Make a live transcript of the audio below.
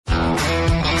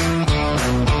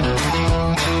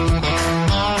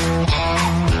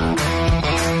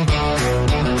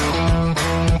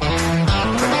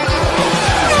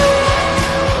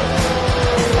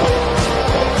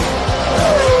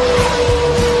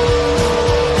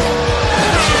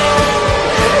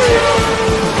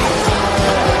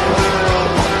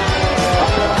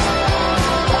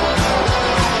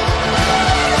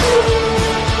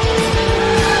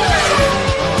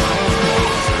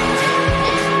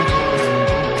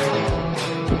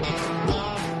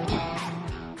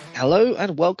Hello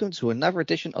and welcome to another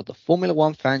edition of the Formula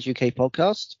One Fans UK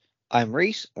podcast. I'm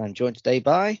Reese and I'm joined today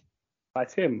by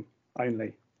Tim,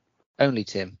 only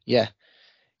Tim. Yeah,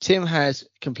 Tim has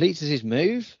completed his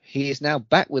move. He is now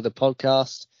back with the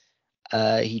podcast.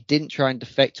 He didn't try and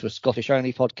defect to a Scottish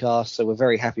only podcast, so we're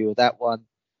very happy with that one.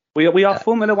 We are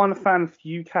Formula One Fans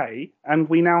UK, and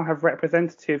we now have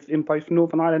representatives in both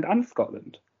Northern Ireland and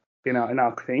Scotland in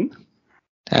our team.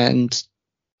 And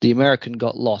the American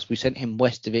got lost. We sent him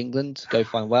west of England to go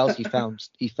find Wales. He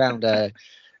found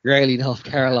Raleigh, North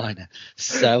Carolina.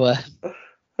 So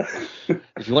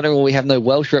if you wonder why we have no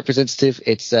Welsh representative,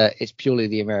 it's purely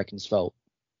the American's fault.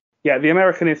 Yeah, the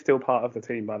American is still part of the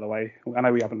team, by the way. I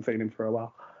know we haven't seen him for a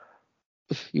while.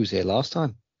 He was here last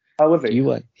time. Oh, was he? You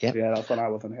weren't. Yeah. Yeah, that's when I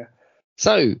wasn't here.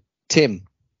 So, Tim,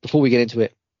 before we get into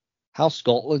it, how's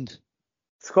Scotland?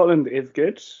 Scotland is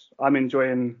good. I'm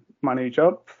enjoying my new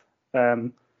job.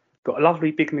 Got a lovely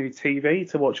big new TV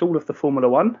to watch all of the Formula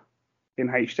One in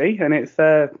HD, and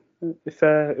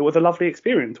it was a lovely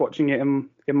experience watching it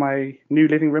in my new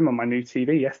living room on my new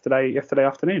TV yesterday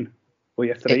afternoon, or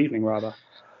yesterday evening rather.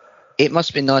 It must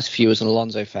have been nice for you as an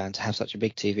Alonso fan to have such a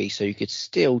big TV so you could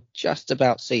still just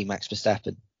about see Max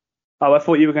Verstappen. Oh, I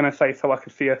thought you were going to say so I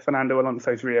could see Fernando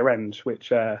Alonso's rear end, which.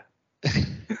 But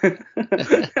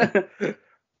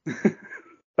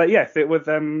yes, it was.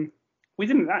 We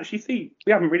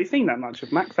haven't really seen that much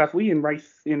of Max, have we, in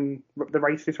the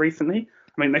races recently?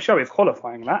 I mean, they show his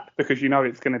qualifying lap because you know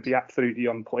it's going to be absolutely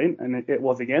on point, and it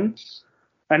was again.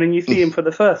 And then you see him for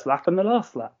the first lap and the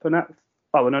last lap, and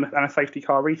and a safety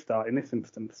car restart in this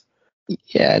instance.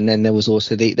 Yeah, and then there was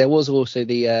also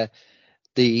the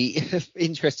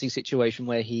interesting situation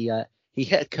where he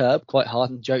hit a curb quite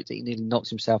hard and joked that he nearly knocked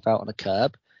himself out on a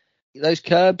curb. Those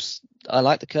curbs, I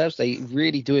like the curbs. They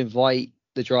really do invite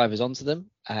the drivers onto them,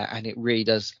 and it really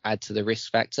does add to the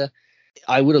risk factor.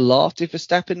 I would have laughed if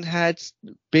Verstappen had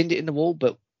binned it in the wall,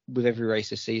 but with every race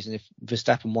this season, if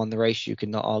Verstappen won the race, you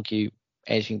cannot argue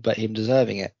anything but him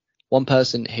deserving it. One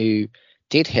person who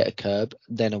did hit a curb,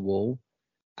 then a wall,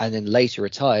 and then later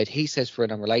retired, he says for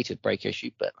an unrelated brake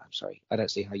issue, but I'm sorry, I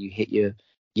don't see how you hit your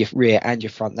rear and your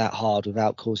front that hard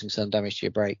without causing some damage to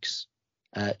your brakes.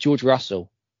 George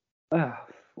Russell.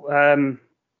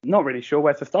 Not really sure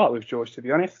where to start with George, to be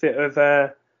honest. It was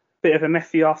a bit of a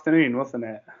messy afternoon, wasn't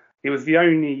it? He was the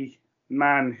only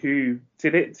man who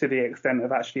did it to the extent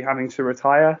of actually having to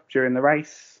retire during the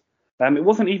race. It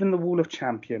wasn't even the Wall of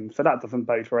Champions, so that doesn't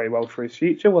bode very well for his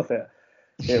future, was it?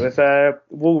 It was a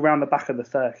wall around the back of the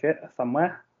circuit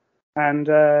somewhere, and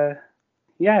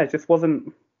it just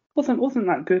wasn't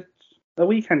that good a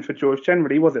weekend for George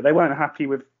generally, was it? They weren't happy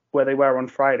with where they were on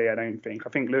Friday, I don't think. I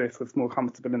think Lewis was more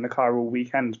comfortable in the car all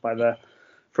weekend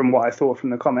from what I saw from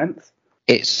the comments.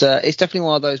 It's definitely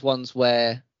one of those ones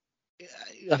where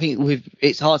I think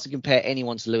it's hard to compare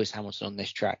anyone to Lewis Hamilton on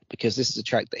this track because this is a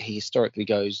track that he historically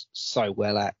goes so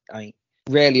well at. I mean,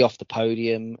 rarely off the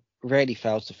podium, rarely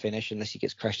fails to finish unless he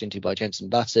gets crashed into by Jenson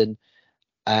Button,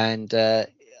 and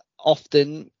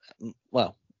often,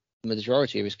 well, the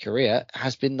majority of his career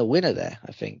has been the winner there.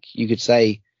 I think you could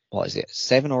say, what is it,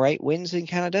 7 or 8 wins in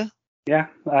Canada? Yeah,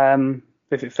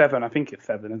 is it 7? I think it's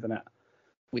 7, isn't it?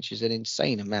 Which is an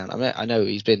insane amount. I mean, I know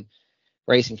he's been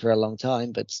racing for a long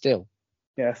time, but still.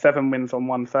 Yeah, 7 wins on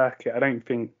one circuit. I don't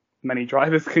think many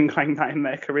drivers can claim that in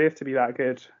their careers to be that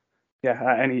good. Yeah,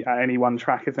 at any one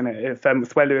track, isn't it?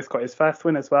 It's where Lewis got his first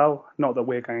win as well. Not that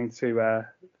we're going to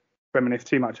reminisce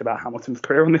too much about Hamilton's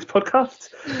career on this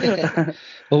podcast.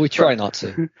 Well, we try not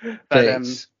to.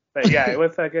 but yeah, it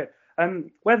was good.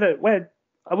 Where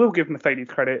I will give Mercedes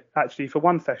credit actually for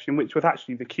one session, which was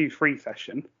actually the Q3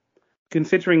 session,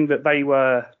 considering that they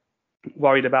were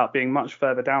worried about being much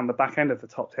further down the back end of the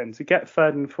top 10, to get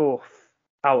 3rd and 4th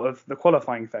out of the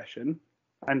qualifying session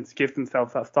and to give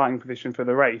themselves that starting position for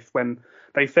the race when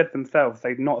they said themselves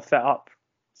they'd not set up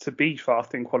to be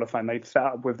fast in qualifying. They'd set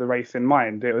up with the race in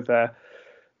mind. It was a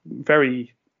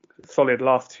very solid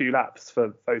last 2 laps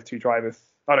for those 2 drivers.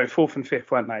 Oh no, 4th and 5th,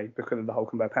 weren't they, because of the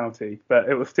Hulkenberg penalty? But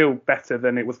it was still better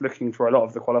than it was looking for a lot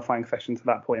of the qualifying session to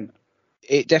that point.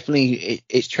 It definitely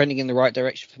it's trending in the right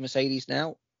direction for Mercedes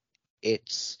now.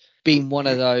 It's been one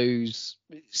of those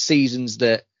seasons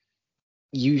that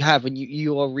you have, and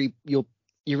you're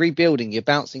rebuilding, you're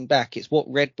bouncing back. It's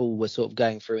what Red Bull were sort of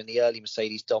going through in the early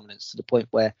Mercedes dominance, to the point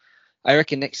where I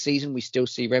reckon next season we still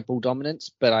see Red Bull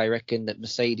dominance, but I reckon that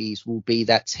Mercedes will be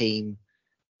that team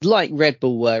like Red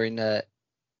Bull were in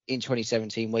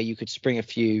 2017, where you could spring a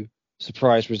few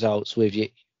surprise results with,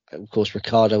 of course,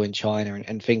 Ricardo in China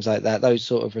and things like that. Those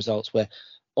sort of results where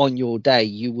on your day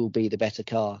you will be the better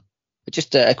car. But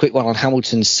just a quick one on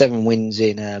Hamilton's 7 wins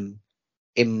in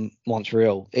in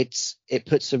Montreal. It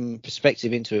puts some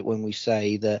perspective into it when we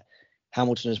say that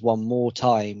Hamilton has won more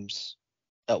times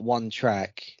at one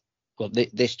track, well,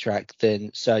 this track,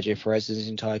 than Sergio Perez in his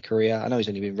entire career. I know he's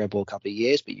only been Red Bull a couple of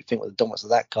years, but you think with the dominance of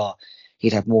that car,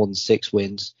 he'd have more than 6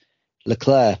 wins.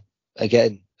 Leclerc,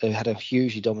 again, had a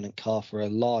hugely dominant car for a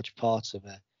large part of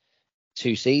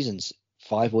 2 seasons,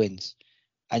 5 wins.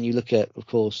 And you look at, of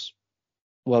course,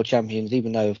 world champions,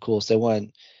 even though, of course, there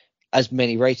weren't as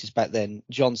many races back then.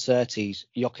 John Surtees,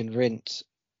 Jochen Rindt,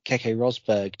 Keke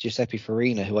Rosberg, Giuseppe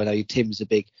Farina, who I know Tim's a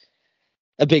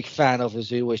big fan of,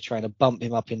 is always trying to bump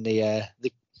him up in the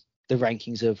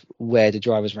rankings of where the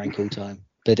drivers rank all time.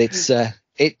 But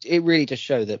it really does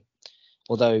show that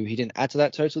although he didn't add to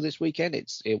that total this weekend,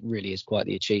 it really is quite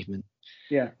the achievement.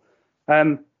 Yeah.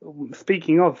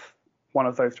 Speaking of one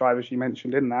of those drivers you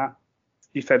mentioned in that,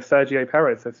 you said Sergio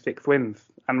Perez has 6 wins,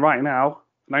 and right now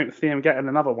I don't see him getting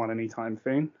another one anytime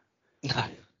soon. No,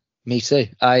 me too.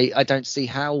 I don't see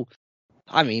how.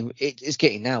 I mean, it's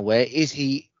getting now. Where is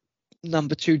he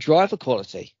number 2 driver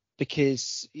quality?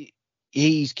 Because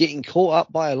he's getting caught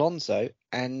up by Alonso,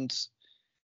 and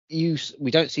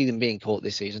we don't see them being caught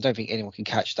this season. I don't think anyone can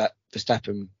catch that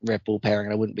Verstappen Red Bull pairing,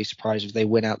 and I wouldn't be surprised if they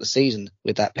win out the season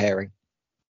with that pairing.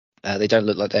 They don't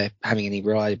look like they're having any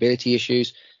reliability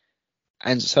issues,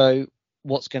 and so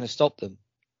what's going to stop them?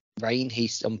 Rain,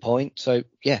 he's on point. So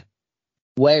yeah,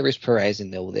 where is Perez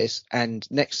in all this? And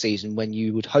next season, when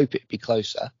you would hope it'd be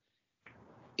closer,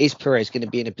 is Perez going to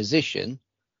be in a position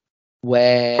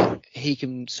where he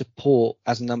can support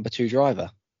as a number 2 driver?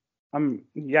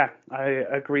 Yeah, I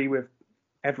agree with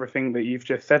everything that you've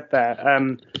just said there.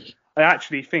 I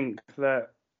actually think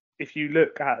that if you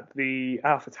look at the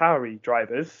AlphaTauri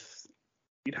drivers,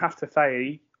 you'd have to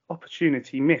say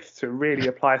opportunity missed to really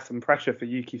apply some pressure for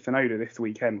Yuki Tsunoda this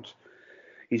weekend.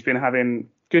 He's been having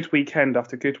good weekend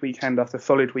after good weekend after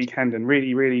solid weekend, and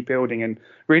really, really building and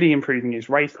really improving his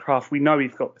racecraft. We know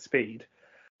he's got the speed.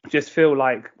 I just feel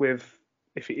like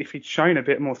if he'd shown a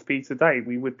bit more speed today,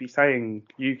 we would be saying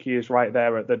Yuki is right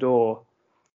there at the door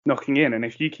knocking in. And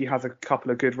if Yuki has a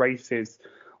couple of good races,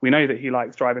 we know that he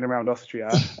likes driving around Austria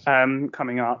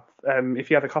coming up. If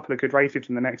he has a couple of good races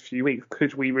in the next few weeks,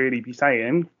 could we really be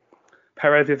saying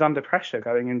Perez is under pressure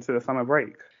going into the summer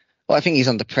break? Well, I think he's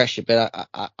under pressure, but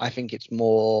I think it's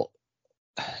more.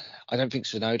 I don't think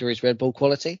Tsunoda is Red Bull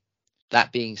quality.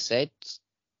 That being said,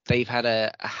 they've had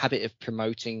a habit of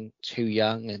promoting too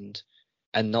young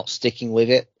and not sticking with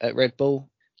it at Red Bull.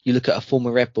 You look at a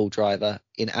former Red Bull driver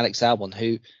in Alex Albon,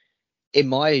 who, in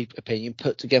my opinion,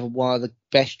 put together one of the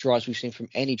best drives we've seen from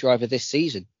any driver this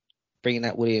season, bringing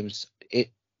that Williams.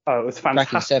 It was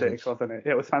fantastic, wasn't it?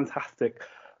 It was fantastic.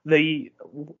 It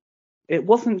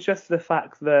wasn't just the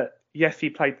fact that, yes, he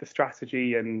played the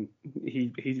strategy and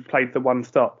he played the one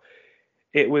stop.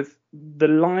 It was the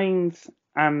lines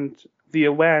and the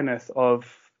awareness of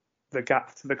the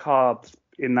gaps to the carbs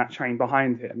in that chain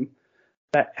behind him,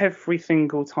 that every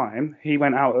single time he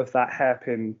went out of that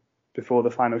hairpin before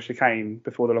the final chicane,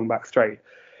 before the long back straight,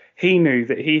 he knew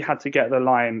that he had to get the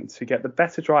line to get the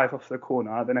better drive off the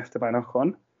corner than Esteban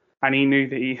Ocon. And he knew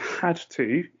that he had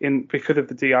to, because of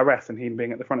the DRS and him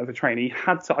being at the front of the train, he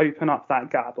had to open up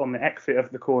that gap on the exit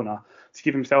of the corner to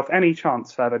give himself any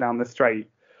chance further down the straight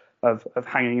of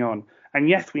hanging on. And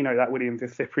yes, we know that Williams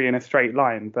is slippery in a straight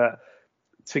line, but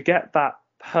to get that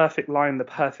perfect line, the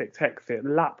perfect exit,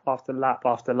 lap after lap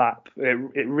after lap,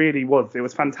 it really was. It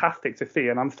was fantastic to see,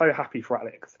 and I'm so happy for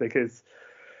Alex, because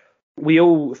we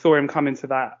all saw him come into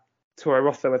that Toro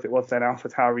Rosso, as it was then,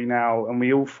 AlphaTauri now, and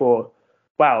we all thought,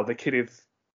 wow, the kid is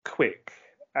quick.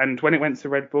 And when it went to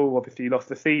Red Bull, obviously he lost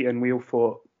the seat, and we all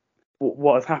thought,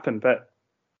 what has happened? But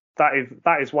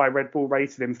that is why Red Bull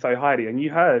rated him so highly. And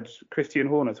you heard Christian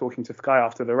Horner talking to Sky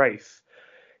after the race.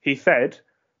 He said,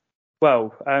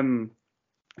 well,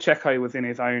 Checo was in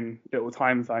his own little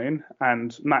time zone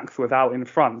and Max was out in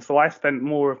front. So I spent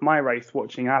more of my race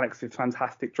watching Alex's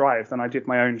fantastic drives than I did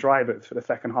my own drivers for the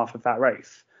second half of that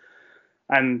race.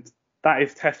 And that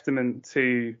is testament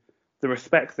to the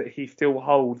respect that he still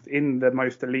holds in the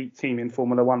most elite team in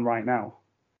Formula One right now.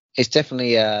 It's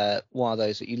definitely one of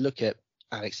those that you look at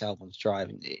Alex Albon's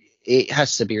driving. It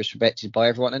has to be respected by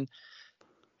everyone. And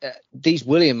these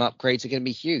William upgrades are going to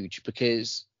be huge,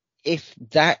 because if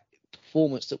that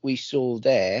performance that we saw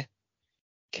there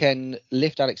can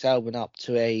lift Alex Albon up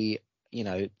to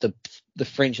the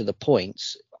fringe of the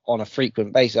points on a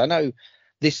frequent basis. I know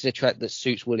this is a track that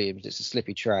suits Williams. It's a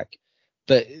slippy track.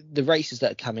 But the races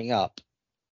that are coming up,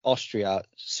 Austria,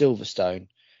 Silverstone,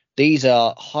 these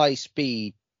are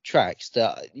high-speed tracks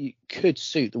that could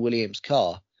suit the Williams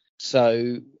car.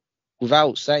 So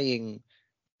without saying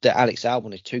that Alex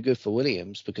Albon is too good for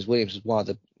Williams, because Williams is one of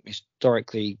the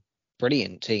historically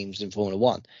brilliant teams in Formula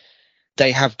One.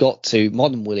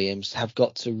 Modern Williams have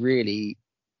got to really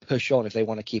push on if they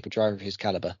want to keep a driver of his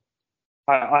caliber.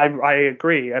 I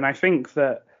agree. And I think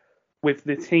that with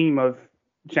the team of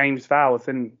James Vowles,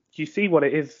 and you see what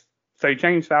it is. So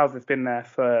James Vowles has been there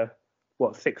for,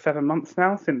 6-7 months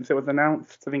now since it was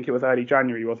announced. I think it was early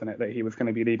January, wasn't it, that he was going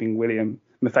to be leaving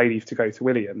Mercedes to go to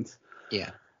Williams.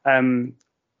 Yeah.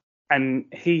 And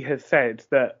he has said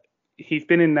that he's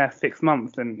been in there 6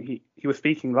 months, and he was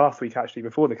speaking last week, actually,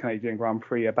 before the Canadian Grand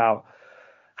Prix, about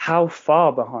how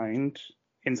far behind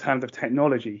in terms of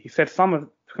technology. He said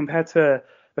compared to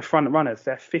the front runners,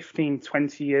 they're 15,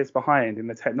 20 years behind in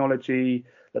the technology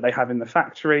that they have in the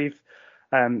factories.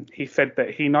 He said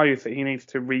that he knows that he needs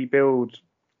to rebuild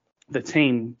the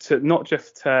team to not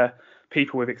just to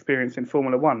people with experience in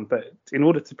Formula One, but in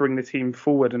order to bring the team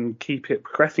forward and keep it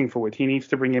progressing forward, he needs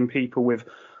to bring in people with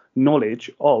knowledge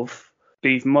of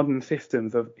these modern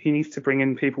systems. He needs to bring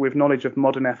in people with knowledge of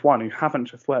modern F1 who haven't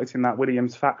just worked in that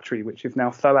Williams factory, which is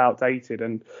now so outdated.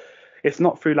 And it's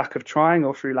not through lack of trying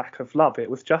or through lack of love. It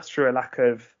was just through a lack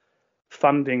of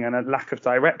funding and a lack of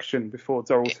direction before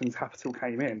Doralton's capital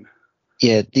came in.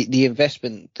 Yeah, the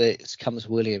investment that comes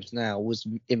to Williams now was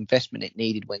investment it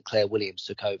needed when Claire Williams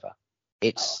took over.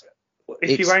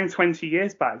 If you're going 20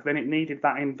 years back, then it needed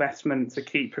that investment to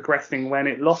keep progressing when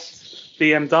it lost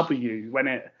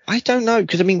BMW. I don't know,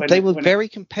 because they were very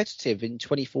competitive in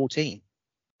 2014.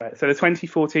 Right, so the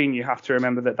 2014, you have to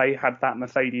remember that they had that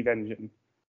Mercedes engine,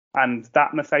 and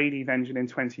that Mercedes engine in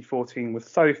 2014 was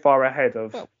so far ahead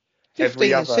of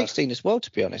 15 and 16 as well,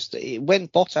 to be honest. When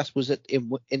Bottas was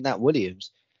in that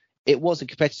Williams, it was a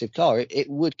competitive car. It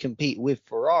would compete with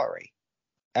Ferrari,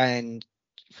 and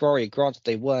Ferrari, granted,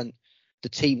 they weren't the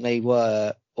team they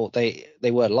were, or they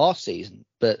were last season,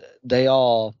 but they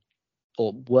are,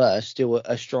 or were, still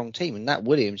a strong team. And that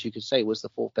Williams, you could say, was the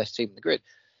fourth best team in the grid.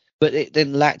 But it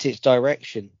then lacked its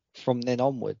direction from then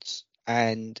onwards,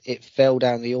 and it fell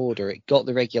down the order. It got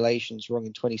the regulations wrong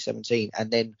in 2017,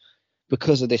 and then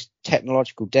because of this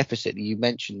technological deficit that you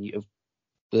mentioned,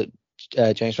 that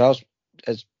James Vowles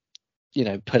has,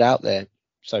 put out there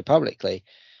so publicly,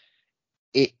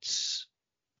 it's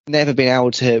never been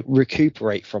able to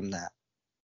recuperate from that.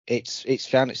 It's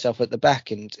found itself at the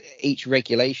back, and each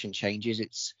regulation change is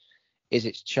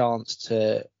its chance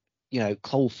to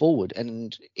call forward,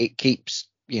 and it keeps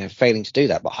failing to do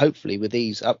that. But hopefully with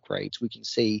these upgrades we can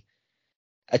see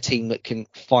a team that can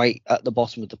fight at the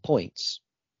bottom of the points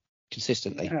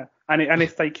consistently. Yeah. And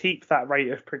if they keep that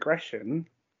rate of progression,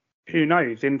 who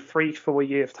knows, in 3-4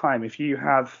 years time, if you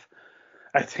have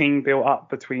a team built up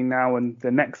between now and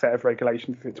the next set of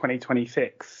regulations for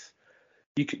 2026,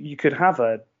 you could have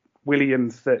a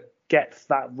Williams that gets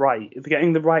that right. If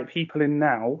getting the right people in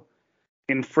now,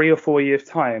 in 3 or 4 years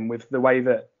time, with the way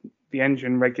that the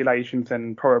engine regulations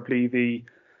and probably the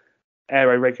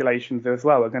aero regulations as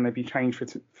well are going to be changed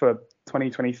for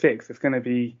 2026, it's going to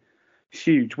be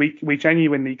huge. We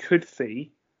genuinely could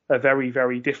see a very,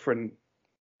 very different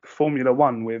Formula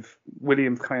One with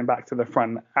Williams coming back to the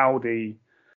front, Audi,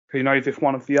 who knows if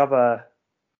one of the other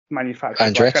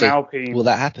manufacturers, Andretti, like an Alpine, will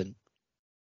that happen?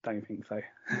 Don't think so.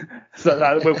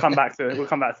 So we'll come back to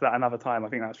that another time. I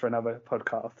think that's for another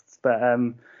podcast. But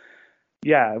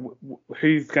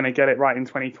who's going to get it right in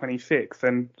 2026?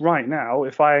 And right now,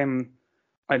 if I'm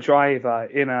a driver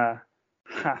in a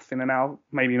Haas,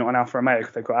 maybe not an Alfa Romeo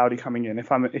because they've got Audi coming in.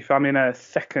 If I'm in a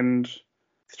second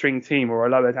string team or a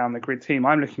lower down the grid team,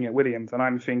 I'm looking at Williams and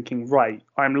I'm thinking, right,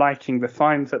 I'm liking the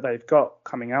signs that they've got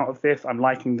coming out of this. I'm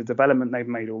liking the development they've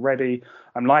made already.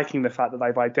 I'm liking the fact that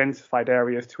they've identified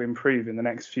areas to improve in the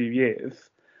next few years.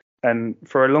 And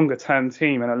for a longer term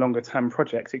team and a longer term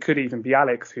project, it could even be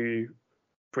Alex who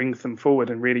brings them forward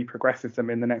and really progresses them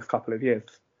in the next couple of years.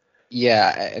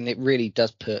 Yeah, and it really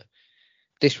does put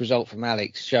this result from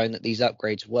Alex showing that these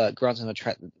upgrades work, granted on a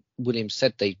track that Williams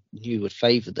said they knew would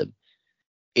favour them.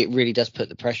 It really does put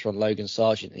the pressure on Logan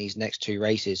Sargent in these next two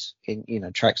races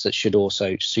in tracks that should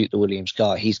also suit the Williams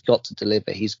car. He's got to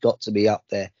deliver. He's got to be up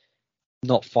there,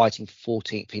 not fighting for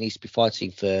 14th. He needs to be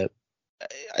fighting for,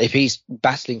 if he's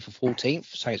battling for 14th,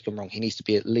 something's gone wrong. He needs to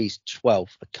be at least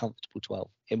 12th, a comfortable 12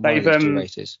 in one of these two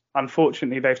races.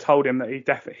 Unfortunately, they've told him that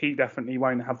he definitely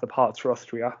won't have the parts for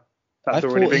Austria. That's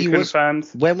already been confirmed.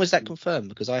 When was that confirmed?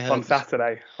 Because I heard on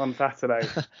Saturday.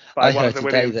 I heard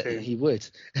today that he would.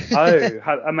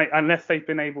 Unless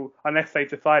they've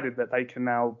decided that they can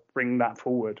now bring that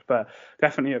forward. But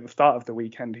definitely at the start of the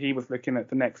weekend, he was looking at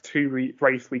the next two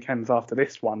race weekends after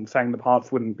this one, saying the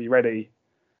parts wouldn't be ready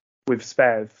with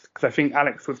spares. Because I think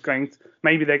Alex was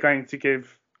maybe they're going to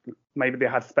give maybe they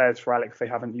had spares for Alex they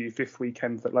haven't used this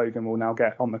weekend that Logan will now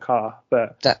get on the car.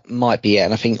 But that might be it.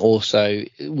 And I think also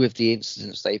with the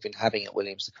incidents they've been having at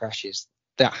Williams, the crashes,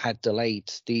 that had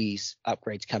delayed these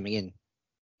upgrades coming in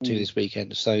to this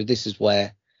weekend. So this is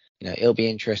where, it'll be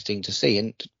interesting to see.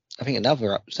 And I think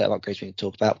another set of upgrades we can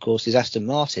talk about, of course, is Aston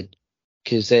Martin,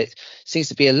 because it seems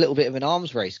to be a little bit of an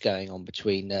arms race going on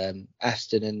between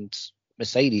Aston and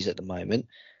Mercedes at the moment,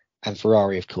 and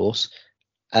Ferrari, of course.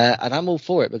 And I'm all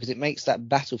for it because it makes that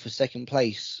battle for second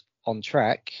place on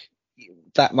track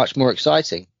that much more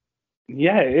exciting.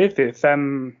 Yeah, it is.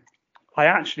 I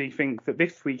actually think that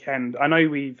this weekend, I know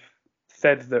we've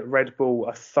said that Red Bull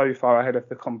are so far ahead of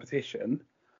the competition,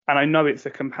 and I know it's a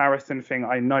comparison thing.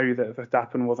 I know that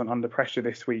Verstappen wasn't under pressure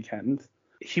this weekend.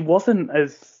 He wasn't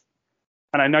as,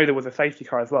 and I know there was a safety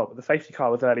car as well, but the safety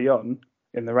car was early on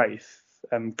in the race.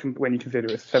 When you consider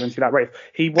it's a 70 lap race,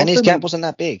 and his gap wasn't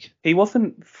that big. He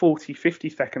wasn't 40, 50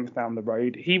 seconds down the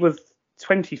road. He was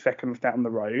 20 seconds down the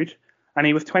road, and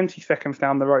he was 20 seconds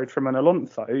down the road from an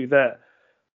Alonso that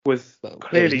was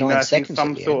clearly nursing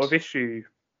some sort of issue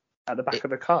at the back of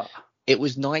the car. It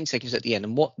was 9 seconds at the end,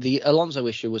 and what the Alonso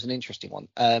issue was an interesting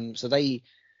one. So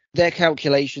their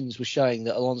calculations were showing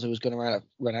that Alonso was going to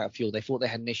run out of fuel. They thought they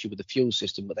had an issue with the fuel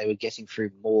system, but they were getting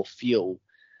through more fuel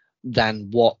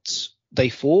than what they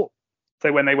thought.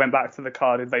 So when they went back to the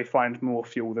car, did they find more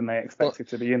fuel than they expected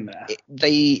to be in there?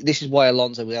 This is why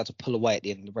Alonso was able to pull away at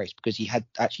the end of the race, because he had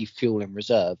actually fuel in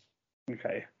reserve.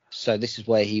 Okay. So this is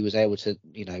where he was able to,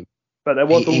 But there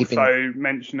was also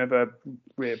mention of a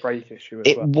rear brake issue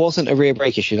as well. It wasn't a rear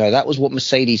brake issue, no. That was what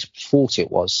Mercedes thought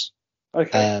it was.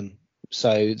 Okay.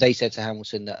 So they said to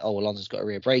Hamilton that, Alonso's got a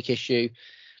rear brake issue.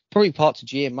 Probably part to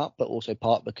G him up, but also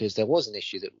part because there was an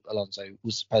issue that Alonso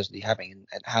was supposedly having,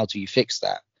 and how do you fix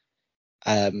that?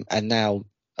 And now,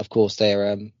 of course,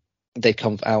 they've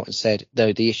come out and said,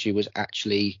 though, the issue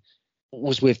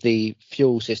was with the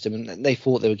fuel system, and they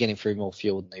thought they were getting through more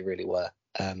fuel than they really were.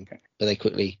 But they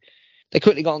quickly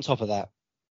got on top of that.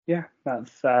 Yeah,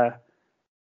 that's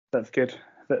good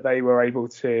that they were able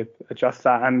to adjust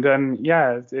that. And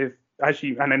as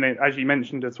you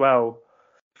mentioned as well,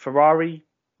 Ferrari,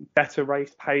 better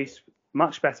race pace,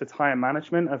 much better tyre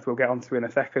management, as we'll get onto in a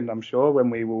second, I'm sure,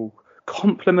 when we will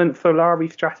compliment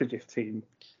Ferrari's strategist team.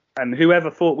 And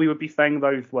whoever thought we would be saying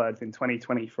those words in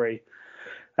 2023?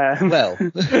 Well,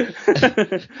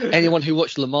 anyone who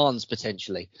watched Le Mans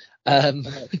potentially. No,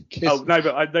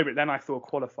 but then I saw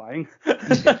qualifying.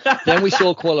 Then we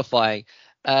saw qualifying.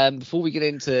 Before we get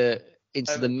into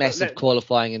the mess of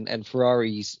qualifying and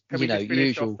Ferrari's,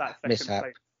 usual mishap.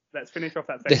 Let's finish off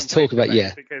that second. Let's talk about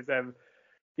because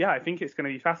I think it's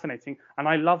going to be fascinating, and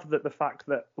I love that the fact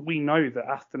that we know that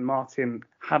Aston Martin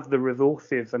have the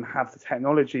resources and have the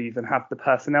technologies and have the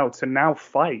personnel to now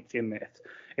fight in this.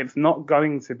 It's not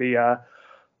going to be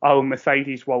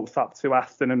Mercedes waltz up to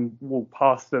Aston and walk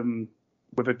past them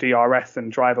with a DRS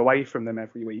and drive away from them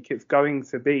every week. It's going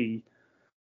to be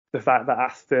the fact that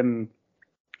Aston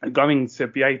are going to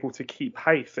be able to keep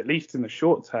pace, at least in the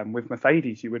short term, with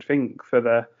Mercedes, you would think, for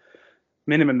the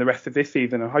minimum the rest of this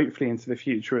season and hopefully into the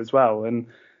future as well. And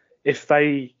if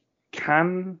they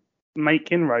can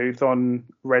make inroads on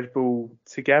Red Bull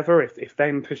together, if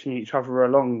them pushing each other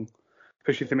along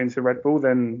pushes them into Red Bull,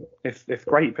 then it's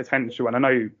great potential. And I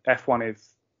know F1 is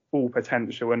all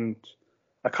potential and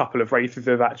a couple of races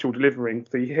of actual delivering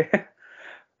for the year.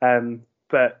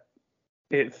 But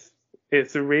it's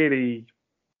a really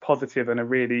positive and a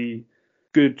really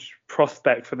good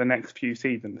prospect for the next few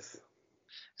seasons.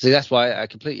 So that's why I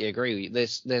completely agree with you.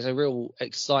 There's a real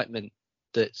excitement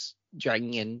that's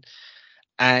dragging in,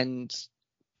 and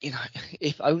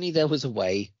if only there was a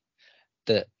way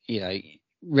that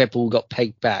Red Bull got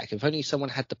pegged back. If only someone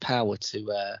had the power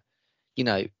to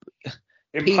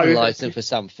penalise them for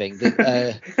something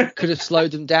that could have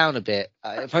slowed them down a bit.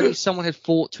 If only someone had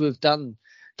thought to have done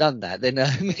that, then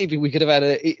maybe we could have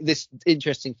had this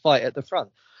interesting fight at the front.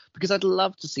 Because I'd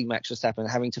love to see Max Verstappen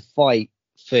having to fight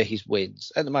for his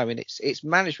wins. At the moment, it's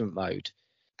management mode,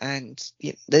 and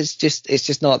it's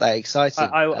just not that exciting.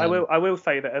 I will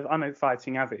say that as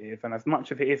unexciting as it is, and as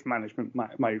much as it is management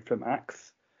mode for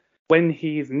Max, when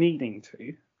he's needing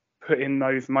to put in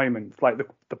those moments, like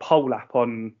the pole lap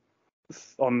on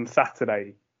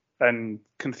Saturday, and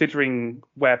considering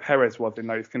where Perez was in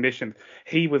those conditions,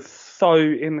 he was so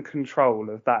in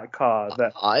control of that car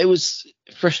that it was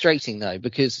frustrating though,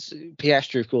 because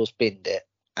Piastri of course binned it,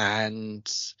 and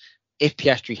if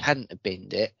Piastri hadn't have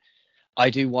binned it, I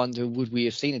do wonder, would we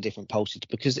have seen a different pulsage?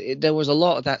 Because there was a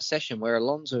lot of that session where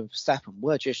Alonso and Verstappen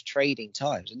were just trading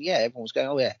times, and everyone was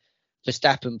going,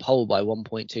 Verstappen pole by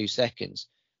 1.2 seconds.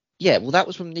 Yeah, well, that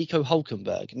was from Nico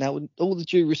Hulkenberg. Now, with all the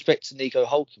due respect to Nico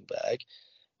Hulkenberg,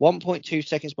 1.2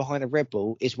 seconds behind a Red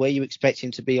Bull is where you expect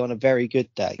him to be on a very good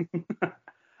day.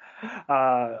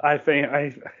 I think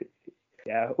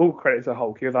yeah, all credit to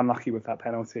Hulk. He was unlucky with that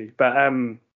penalty, but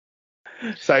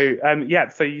so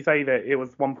you say that it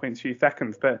was 1.2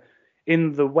 seconds, but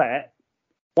in the wet,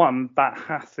 that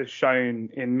has shown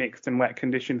in mixed and wet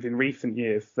conditions in recent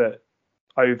years that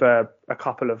over a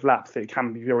couple of laps it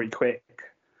can be very quick,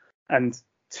 and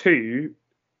two,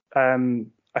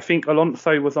 I think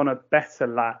Alonso was on a better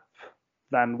lap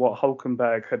than what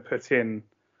Hulkenberg had put in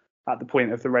at the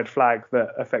point of the red flag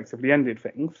that effectively ended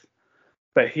things.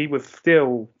 But he was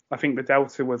still, I think the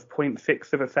delta was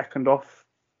 0.6 of a second off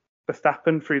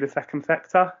Verstappen through the second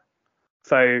sector.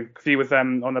 So, because he was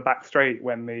on the back straight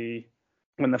when the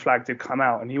flag did come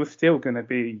out, and he was still going to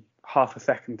be half a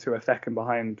second to a second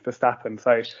behind Verstappen.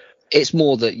 So it's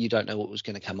more that you don't know what was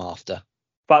going to come after.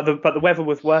 But the weather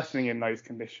was worsening in those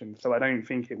conditions, so I don't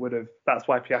think it would have. That's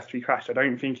why Piastri crashed. I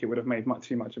don't think it would have made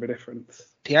too much of a difference.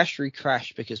 Piastri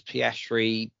crashed because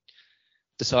Piastri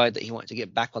decided that he wanted to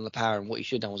get back on the power, and what he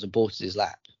should have done was aborted his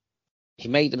lap. He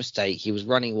made the mistake. He was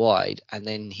running wide, and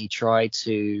then he tried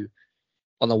to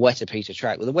on a wetter piece of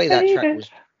track. Well, the way that track was,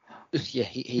 yeah,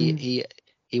 he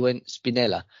went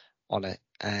Spinella on it,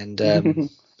 and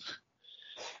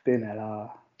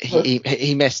Spinella.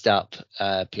 He messed up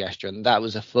Piastri, and that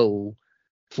was a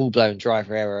full-blown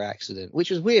driver error accident, which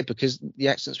was weird because the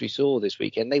accidents we saw this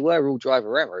weekend, they were all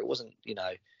driver error. It wasn't,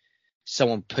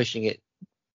 someone pushing it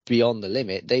beyond the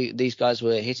limit. These guys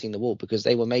were hitting the wall because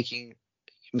they were making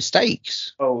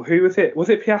mistakes. Oh, who was it? Was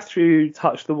it Piastri who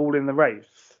touched the wall in the race?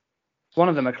 One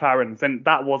of the McLarens, and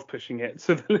that was pushing it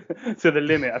to the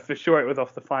limit. I'm for sure it was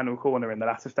off the final corner in the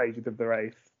latter stages of the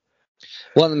race.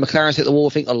 One of the McLarens hit the wall. I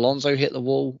think Alonso hit the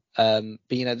wall. But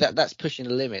that's pushing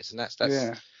the limits, and that's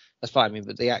fine. I mean,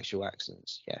 but the actual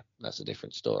accidents, that's a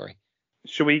different story.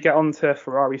 Should we get on to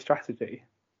Ferrari strategy?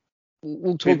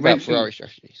 We'll talk about Ferrari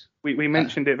strategies. We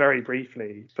mentioned it very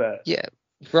briefly, but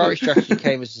Ferrari strategy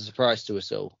came as a surprise to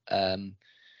us all.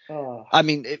 I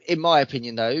mean, in my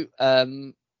opinion, though,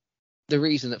 the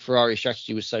reason that Ferrari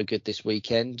strategy was so good this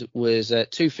weekend was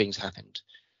two things happened.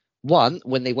 One,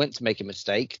 when they went to make a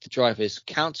mistake, the drivers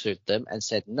countered them and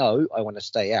said, no, I want to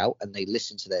stay out, and they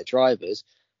listened to their drivers.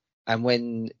 And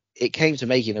when it came to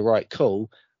making the right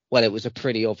call, well, it was a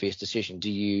pretty obvious decision.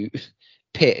 Do you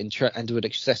pit and do an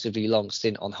excessively long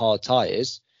stint on hard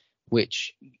tyres,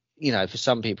 which, for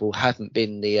some people haven't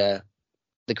been the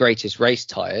greatest race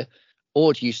tyre,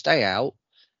 or do you stay out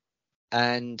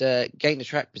and gain the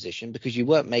track position because you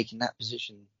weren't making that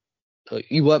position,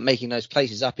 you weren't making those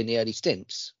places up in the early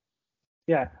stints?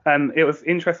 Yeah, it was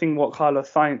interesting what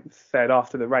Carlos Sainz said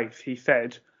after the race. He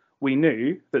said, we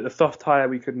knew that the soft tyre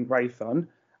we couldn't race on,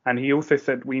 and he also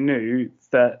said we knew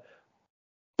that,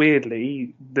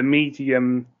 weirdly, the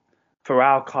medium for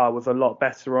our car was a lot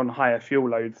better on higher fuel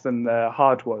loads than the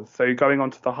hard was. So going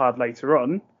on to the hard later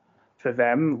on, for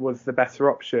them, was the better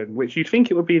option, which you'd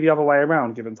think it would be the other way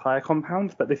around given tyre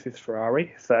compounds, but this is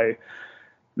Ferrari, so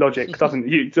logic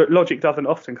doesn't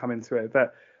often come into it.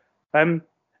 But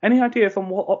any ideas on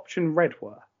what option red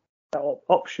were?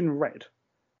 Option red.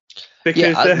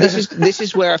 Because this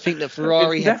is where I think that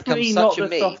Ferrari have become such a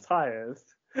meme. Soft tyres.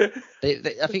 I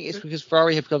think it's because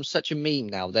Ferrari have become such a meme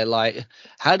now. They're like,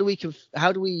 how do we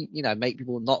make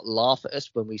people not laugh at us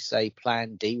when we say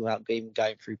Plan D without even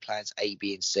going through plans A,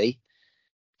 B, and C?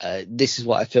 This is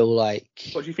what I feel like.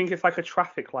 What do you think? It's like a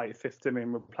traffic light system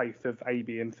in place of A,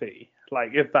 B, and C.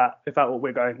 Like, is that what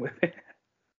we're going with?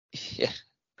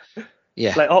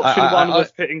 Yeah. Like option one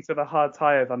was pitting to the hard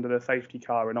tyres under the safety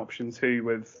car, and option two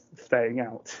was staying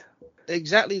out.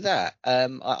 Exactly that.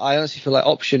 I honestly feel like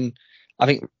option. I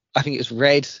think it's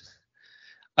red.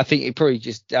 I think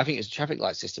it's a traffic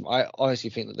light system. I honestly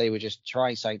think that they were just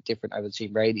trying something different over the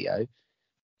team radio,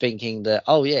 thinking that,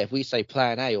 if we say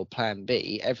plan A or plan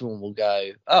B, everyone will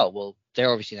go, oh, well,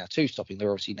 they're obviously now two stopping.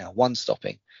 They're obviously now one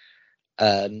stopping.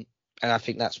 And I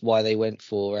think that's why they went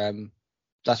for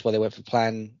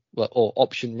plan or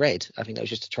option red. I think that was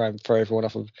just to try and throw everyone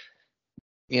off of,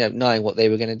 knowing what they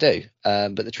were going to do.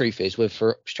 But the truth is, with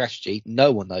strategy,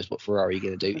 no one knows what Ferrari are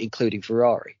going to do, including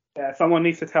Ferrari. Yeah, someone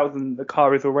needs to tell them the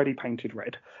car is already painted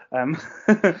red.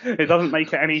 It doesn't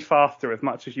make it any faster as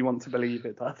much as you want to believe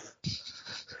it does.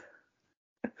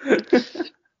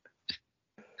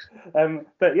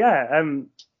 But yeah,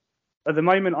 at the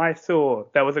moment I saw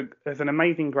there's an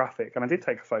amazing graphic, and I did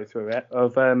take a photo of it,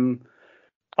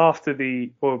 of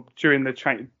during the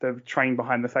train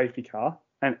behind the safety car,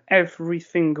 and every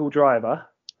single driver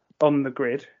on the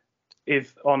grid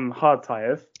is on hard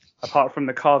tyres, apart from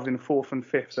the cars in fourth and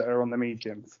fifth that are on the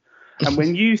mediums. And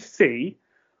when you see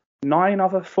 9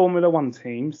 other Formula One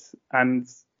teams, and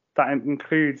that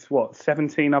includes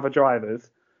 17 other drivers,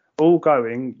 all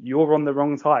going, you're on the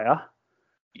wrong tyre.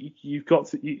 You've got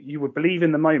to, you would believe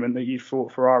in the moment that you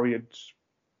thought Ferrari had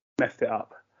messed it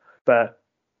up, but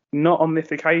not on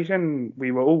this occasion.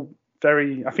 We were all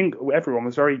I think everyone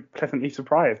was very pleasantly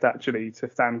surprised actually to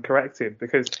stand corrected,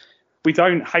 because we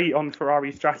don't hate on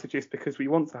Ferrari strategists because we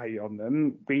want to hate on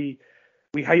them. We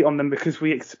hate on them because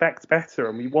we expect better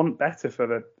and we want better for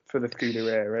the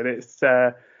Scuderia, and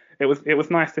it was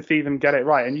nice to see them get it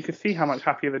right, and you could see how much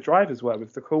happier the drivers were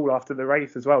with the call after the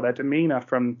race as well. Their demeanour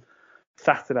from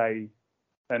Saturday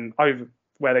and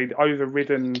where they'd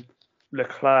overridden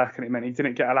Leclerc, and it meant he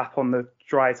didn't get a lap on the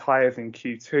dry tyres in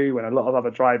Q2 when a lot of other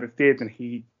drivers did, and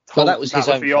he told them that was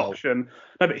the option.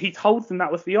 No, but he told them that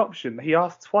was the option. He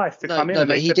asked twice to come in. No,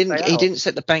 but he didn't. He didn't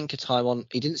set the banker time on.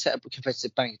 He didn't set a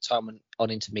competitive banker time on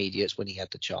intermediates when he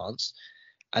had the chance,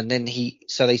 and then they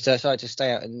decided to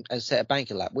stay out and set a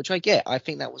banker lap, which I get. I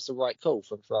think that was the right call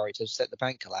from Ferrari to set the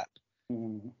banker lap.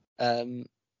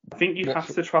 I think you have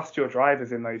to trust your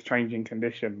drivers in those changing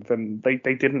conditions, and they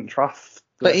didn't trust.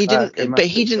 But he didn't. But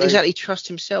he didn't exactly trust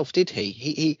himself, did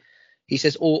he? He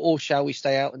says, or shall we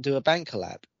stay out and do a banker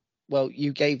lap? Well,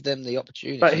 you gave them the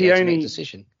opportunity to make a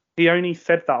decision. He only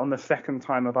said that on the second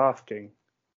time of asking,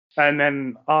 and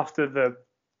then after the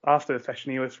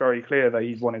session, he was very clear that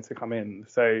he wanted to come in.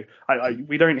 So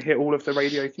we don't hear all of the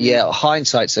radio. Yeah,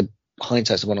 hindsight's a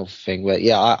wonderful thing. But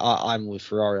yeah, I'm with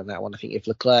Ferrari on that one. I think if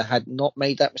Leclerc had not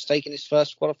made that mistake in his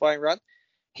first qualifying run,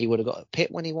 he would have got a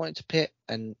pit when he wanted to pit,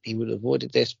 and he would have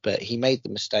avoided this. But he made the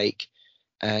mistake,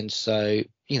 and so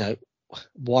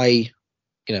why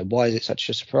is it such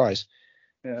a surprise?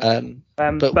 Yeah.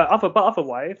 But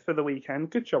otherwise for the weekend,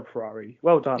 good job Ferrari,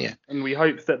 well done. Yeah. And we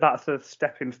hope that that's a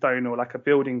stepping stone or like a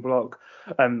building block.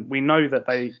 We know that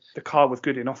the car was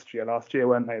good in Austria last year,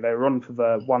 weren't they? They were on for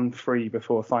the 1-3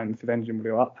 before Sainz's engine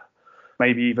blew up,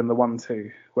 maybe even the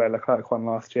 1-2 where Leclerc won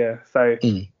last year. So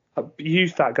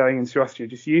use that going into Austria.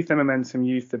 Just use the momentum,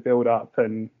 use the build up,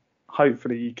 and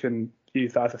hopefully you can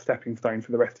use that as a stepping stone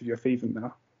for the rest of your season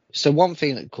now. So one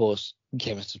thing that, of course,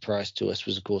 came as a surprise to us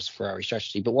was, of course, Ferrari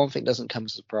strategy. But one thing doesn't come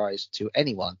as a surprise to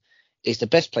anyone is the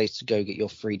best place to go get your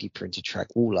 3D printed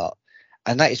track wall art.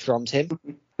 And that is from Tim.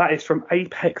 That is from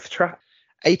Apex Track.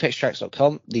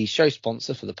 ApexTracks.com, the show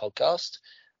sponsor for the podcast.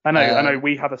 I know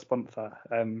we have a sponsor.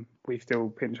 We still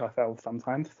pinch ourselves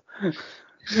sometimes.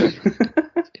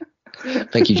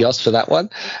 Thank you, Joss, for that one,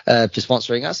 for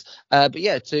sponsoring us. But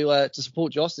yeah, to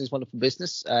support Joss and his wonderful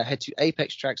business, head to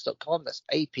apextracks.com. That's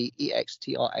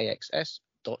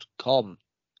apextraxs.com.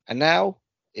 And now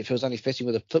it feels only fitting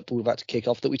with a football about to kick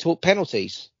off that we talk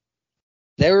penalties.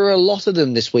 There are a lot of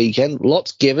them this weekend.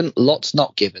 Lots given, lots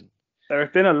not given. There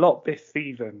have been a lot this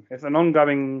season. It's an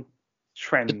ongoing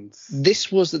trend.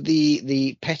 This was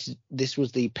the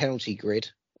penalty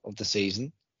grid of the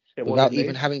season without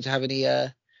even having to have any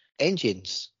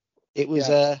engines. It was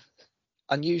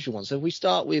unusual one. So we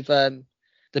start with the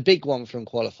big one from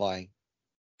qualifying,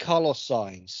 Carlos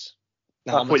Sainz.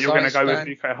 Now, I thought you were going to go with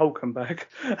UK Hulkenberg.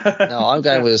 No, I'm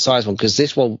going with the Sainz one because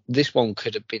this one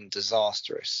could have been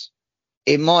disastrous.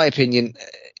 In my opinion,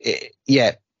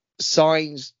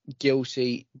 Sainz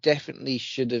guilty, definitely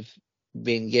should have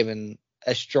been given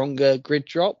a stronger grid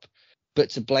drop, but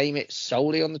to blame it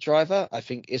solely on the driver, I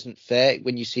think isn't fair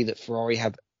when you see that Ferrari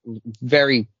have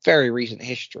very, very recent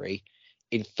history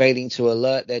in failing to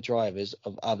alert their drivers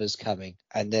of others coming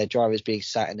and their drivers being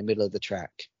sat in the middle of the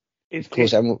track. Of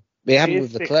course, we happened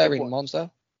with Leclerc in Monza.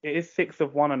 It is 6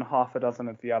 of one and half a dozen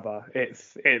of the other.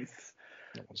 It's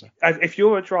if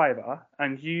you're a driver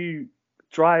and you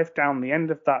drive down the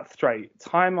end of that straight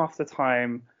time after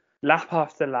time, lap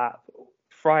after lap,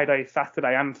 Friday,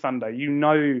 Saturday and Sunday, you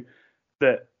know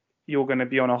that you're going to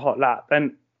be on a hot lap.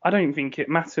 Then I don't think it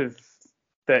matters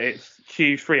that it's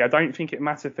Q3. I don't think it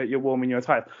matters that you're warming your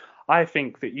tyres. I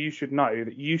think that you should know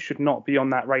that you should not be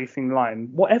on that racing line.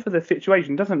 Whatever the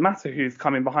situation, doesn't matter who's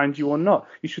coming behind you or not.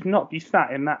 You should not be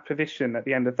sat in that position at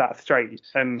the end of that straight.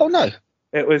 And oh no.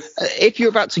 It was. If you're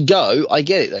about to go, I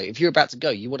get it though. If you're about to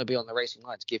go, you want to be on the racing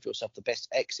line to give yourself the best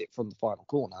exit from the final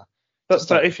corner. But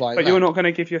you're not going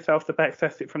to give yourself the best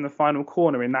exit from the final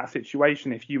corner in that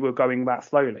situation if you were going that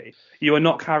slowly. You are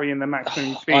not carrying the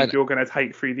maximum speed you're going to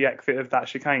take through the exit of that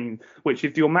chicane, which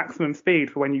is your maximum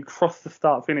speed for when you cross the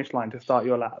start-finish line to start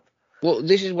your lap. Well,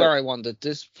 this is where I wonder,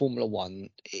 does Formula One,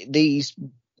 these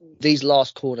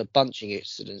last corner bunching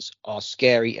incidents are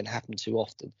scary and happen too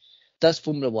often. Does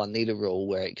Formula One need a rule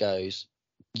where it goes,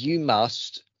 you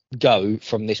must go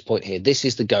from this point here. This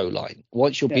is the go line.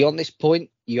 Once you're beyond this point,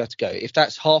 you have to go. If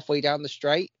that's halfway down the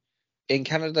straight, in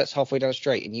Canada, that's halfway down the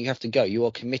straight, and you have to go. You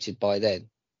are committed by then.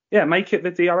 Yeah, make it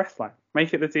the DRS line.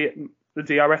 Make it the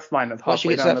DRS line that's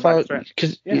halfway down the back straight.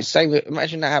 Because it's same.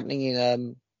 Imagine that happening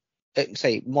in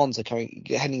say Monza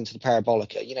heading into the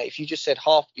Parabolica. You know, if you just said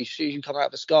half, as soon as you come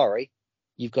out of Ascari,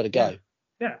 you've got to go.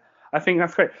 Yeah, I think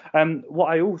that's great. What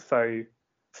I also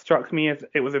struck me as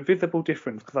it was a visible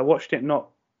difference because I watched it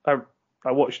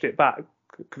I watched it back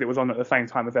because it was on at the same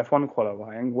time as F1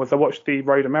 qualifying. I watched the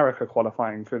Road America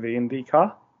qualifying for the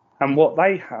IndyCar, and what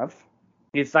they have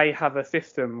is they have a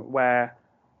system where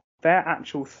their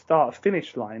actual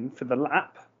start-finish line for the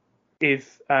lap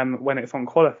is when it's on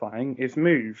qualifying is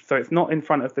moved, so it's not in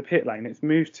front of the pit lane. It's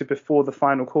moved to before the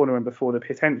final corner and before the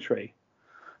pit entry.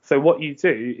 So what you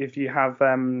do if you have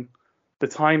the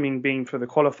timing being for the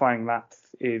qualifying laps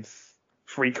is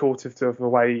 3/4 of the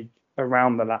way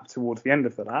around the lap towards the end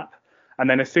of the lap, and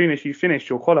then as soon as you finish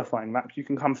your qualifying lap, you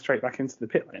can come straight back into the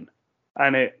pit lane,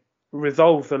 and it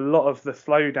resolves a lot of the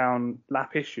slowdown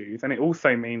lap issues, and it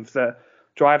also means that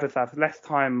drivers have less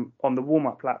time on the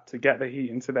warm-up lap to get the heat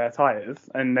into their tyres,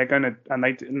 and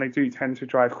they do tend to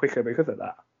drive quicker because of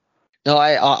that. No,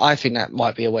 I think that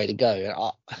might be a way to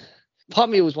go. Part of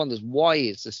me always wonders, why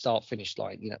is the start-finish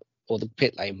line, you know, or the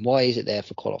pit lane, why is it there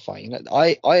for qualifying? You know,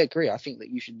 I agree. I think that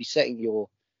you should be setting your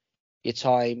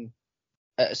time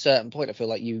at a certain point. I feel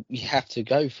like you have to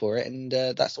go for it, and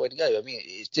that's the way to go. I mean,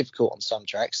 it's difficult on some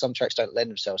tracks. Some tracks don't lend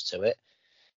themselves to it,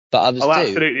 but others do.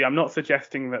 Absolutely. I'm not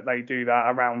suggesting that they do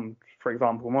that around, for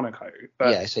example, Monaco.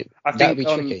 But so I think that would be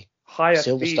tricky. Higher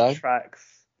speed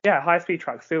tracks,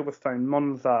 Silverstone,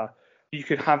 Monza, you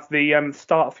could have the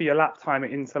start for your lap time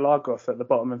at Interlagos at the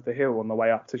bottom of the hill on the way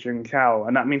up to Junção,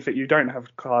 and that means that you don't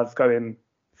have cars going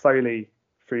slowly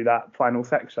through that final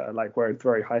sector, like where it's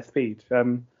very high speed.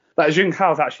 But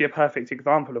Junção is actually a perfect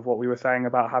example of what we were saying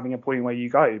about having a point where you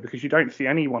go, because you don't see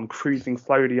anyone cruising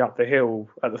slowly up the hill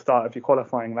at the start of your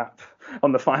qualifying lap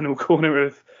on the final corner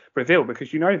of Brazil,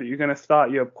 because you know that you're going to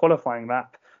start your qualifying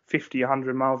lap 50,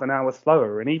 100 miles an hour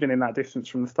slower. And even in that distance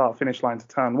from the start-finish line to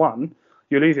turn one,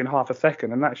 you're losing half a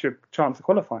second, and that's your chance of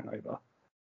qualifying over.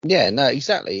 Yeah, no,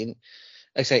 exactly. And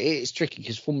like I say, it's tricky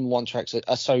because Formula One tracks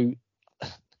are so...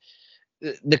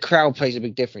 The crowd plays a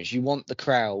big difference. You want the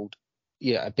crowd,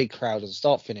 a big crowd on the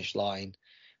start-finish line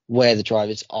where the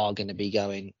drivers are going to be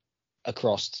going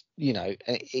across, and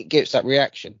it gives that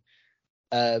reaction.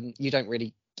 You don't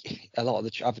really... A lot of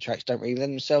the other tracks don't really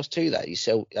lend themselves to that. I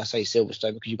say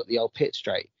Silverstone because you've got the old pit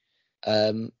straight.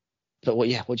 But what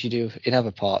do you do in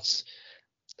other parts?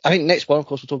 I think next one, of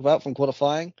course, we'll talk about from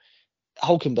qualifying,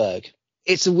 Hulkenberg.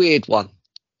 It's a weird one.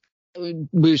 We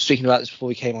were speaking about this before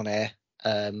we came on air,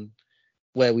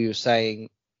 where we were saying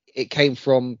it came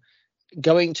from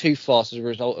going too fast as a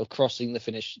result of crossing the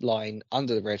finish line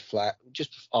under the red flag,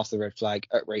 just after the red flag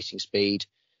at racing speed,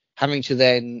 having to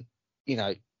then,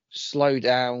 slow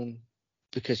down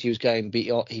because he was going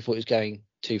beyond, he thought he was going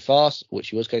too fast, which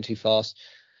he was going too fast,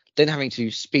 then having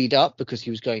to speed up because he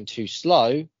was going too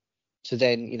slow, to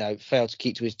then, fail to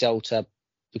keep to his delta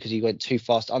because he went too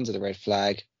fast under the red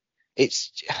flag.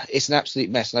 It's an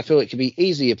absolute mess. And I feel it could be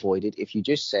easily avoided if you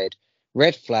just said,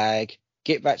 red flag,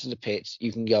 get back to the pits,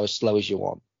 you can go as slow as you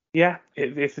want. Yeah,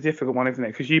 it's a difficult one, isn't it?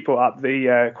 Because you brought up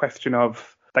the question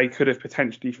of they could have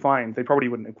potentially fined, they probably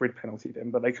wouldn't have grid penaltied him,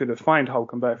 but they could have fined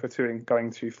Hulkenberg for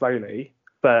going too slowly.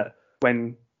 But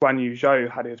when Guan Yu Zhou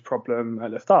had his problem at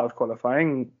the start of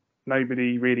qualifying,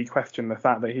 nobody really questioned the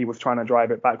fact that he was trying to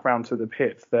drive it back round to the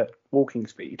pits at walking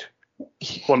speed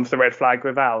once the red flag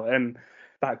was out, and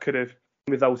that could have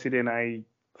resulted in a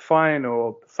fine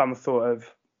or some sort of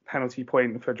penalty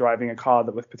point for driving a car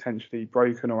that was potentially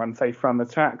broken or unsafe around the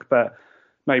track, but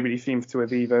nobody seems to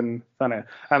have even done it.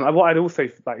 What I'd also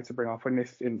like to bring up in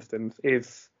this instance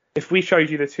is if we showed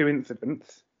you the two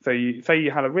incidents, so you say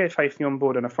you had a rear-facing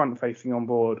onboard and a front-facing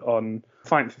onboard on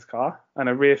Sainz's car, and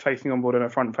a rear-facing onboard and a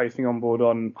front-facing onboard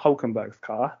on Hulkenberg's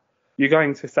car, you're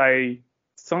going to say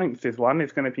Sainz's one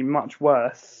is going to be much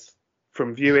worse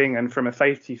from viewing and from a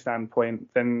safety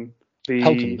standpoint than the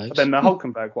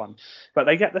Hulkenberg one. But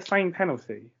they get the same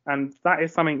penalty, and that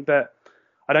is something that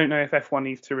I don't know if F1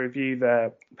 needs to review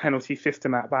the penalty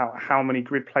system about how many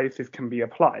grid places can be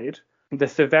applied. The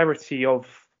severity of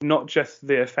not just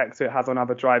the effect it has on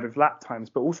other drivers' lap times,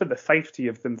 but also the safety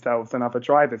of themselves and other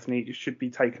drivers should be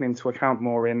taken into account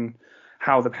more in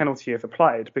how the penalty is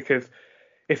applied. Because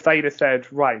if they'd have said,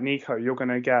 right, Nico, you're going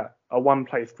to get a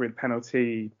one-place grid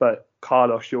penalty, but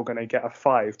Carlos, you're going to get a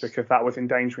 5 because that was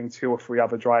endangering 2 or 3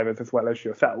 other drivers as well as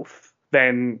yourself,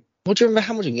 then... Well, do you remember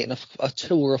Hamilton getting a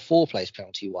 2 or a 4-place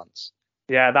penalty once?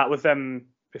 Yeah, that was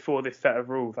before this set of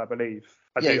rules, I believe.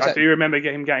 Yeah, exactly. I do remember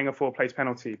him getting a 4-place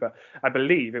penalty, but I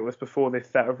believe it was before this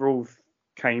set of rules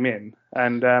came in.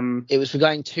 And It was for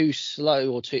going too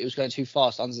slow it was going too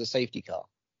fast under the safety car.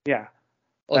 yeah.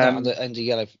 Or no, under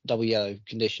yellow, double yellow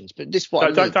conditions. But this is what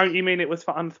I mean. Don't you mean it was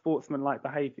for unsportsmanlike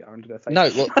behaviour under the safety? No,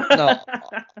 well, no.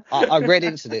 I read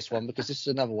into this one because this is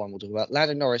another one we'll talk about.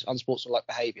 Lando Norris, unsportsmanlike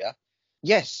behaviour.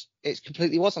 Yes, it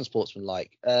completely was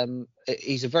unsportsmanlike.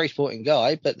 He's a very sporting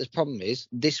guy, but the problem is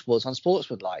this was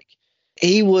unsportsmanlike.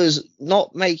 He was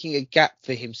not making a gap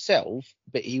for himself,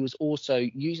 but he was also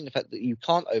using the fact that you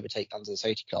can't overtake under the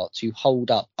safety car to hold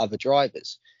up other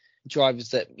drivers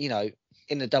that,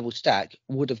 in a double stack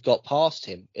would have got past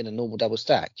him in a normal double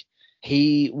stack.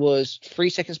 He was 3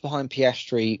 seconds behind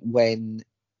Piastri when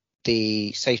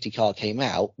the safety car came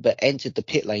out, but entered the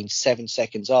pit lane 7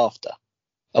 seconds after,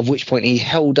 of which point he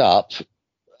held up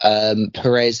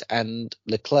Perez and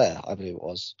Leclerc, I believe it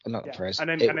was. Not Perez. And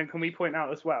then can we point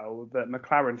out as well that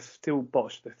McLaren still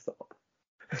botched this stop?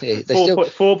 Yeah,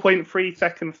 4.3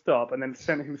 second stop, and then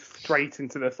sent him straight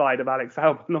into the side of Alex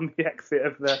Albon on the exit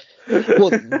of the.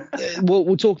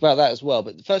 We'll talk about that as well.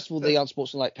 But first of all, the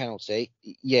unsportsmanlike penalty.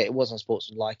 Yeah, it was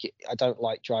unsportsmanlike. I don't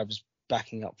like drivers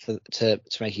backing up to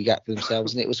make a gap for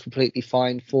themselves, and it was completely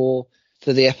fine for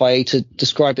the FIA to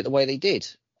describe it the way they did.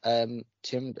 Tim,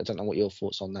 I don't know what your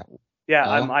thoughts on that. Yeah,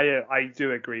 I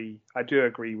do agree. I do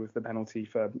agree with the penalty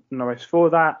for Norris for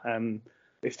that.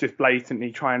 It's just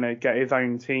blatantly trying to get his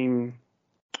own team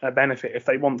a benefit. If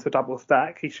they want to double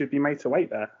stack, he should be made to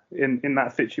wait there in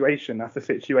that situation. That's the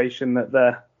situation that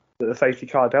the safety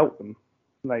car dealt them.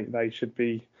 They should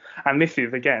be. And this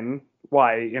is, again,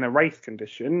 why in a race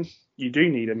condition, you do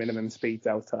need a minimum speed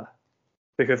delta.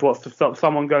 Because what's to stop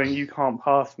someone going, you can't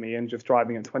pass me, and just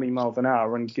driving at 20 miles an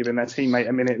hour and giving their teammate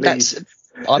a minute lead?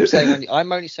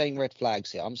 I'm only saying red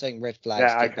flags here. I'm saying red flags.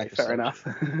 Yeah, okay, fair enough.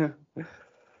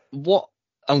 What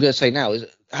I'm going to say now is,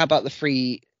 how about the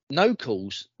 3 no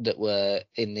calls that were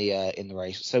in the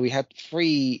race? So we had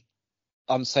 3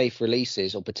 unsafe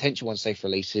releases or potential unsafe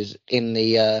releases in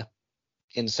the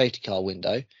safety car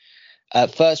window.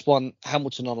 First one,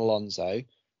 Hamilton on Alonso.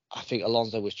 I think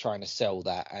Alonso was trying to sell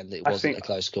that, and it wasn't a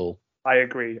close call. I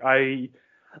agree. I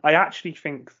actually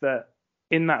think that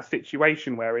in that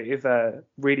situation where it is a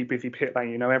really busy pit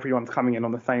lane, everyone's coming in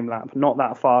on the same lap, not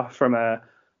that far from a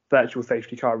virtual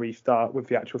safety car restart, with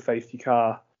the actual safety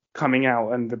car coming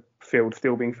out and the field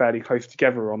still being fairly close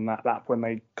together on that lap when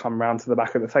they come round to the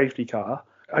back of the safety car.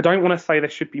 I don't want to say there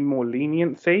should be more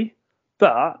leniency,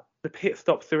 but the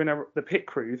the pit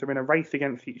crews are in a race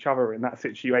against each other in that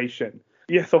situation.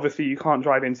 Yes, obviously you can't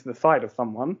drive into the side of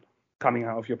someone coming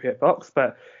out of your pit box,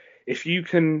 but if you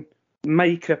can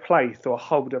make a place or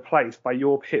hold a place by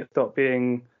your pit stop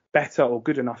being better or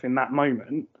good enough in that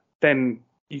moment, then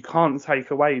you can't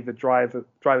take away the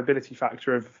drivability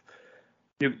factor of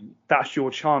that's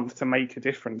your chance to make a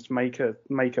difference, make a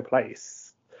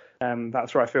place.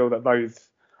 That's where I feel that those.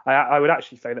 I would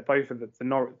actually say that both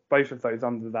of those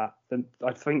under that.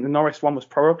 I think the Norris one was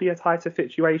probably a tighter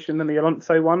situation than the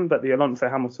Alonso one, but the Alonso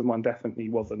Hamilton one definitely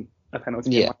wasn't a penalty.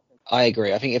 Yeah, I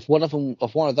agree. I think if one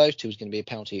of those two was going to be a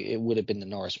penalty, it would have been the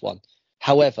Norris one.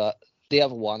 However, the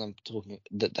other one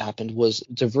that happened was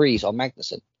De Vries on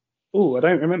Magnussen. Oh, I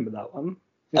don't remember that one.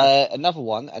 Yeah. Another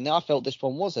one, and I felt this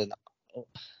one wasn't.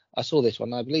 I saw this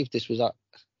one. I believe this was I'm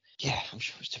sure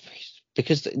it was De Vries,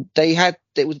 because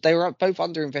they were both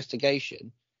under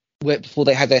investigation before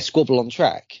they had their squabble on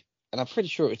track, and I'm pretty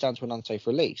sure it was down to an unsafe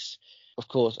release. Of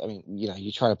course, I mean,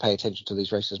 you try to pay attention to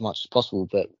these races as much as possible,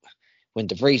 but when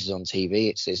De Vries is on TV,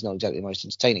 it's not exactly the most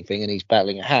entertaining thing, and he's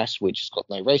battling a Haas which has got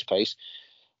no race pace.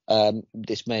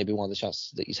 This may be one of the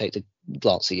chances that you take to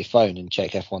glance at your phone and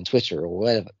check F1 Twitter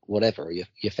or whatever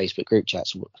your Facebook group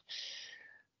chats.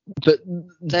 But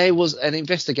there was an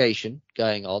investigation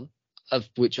going on, of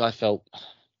which I felt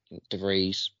De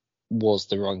Vries was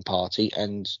the wrong party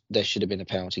and there should have been a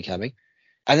penalty coming.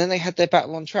 And then they had their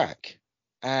battle on track.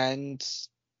 And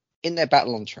in their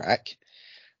battle on track,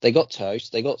 they got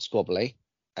toast, they got squabbly,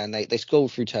 and they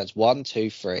squabbled through turns 1,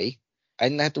 2, 3.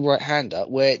 And they had the right hander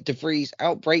where De Vries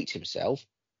outbraked himself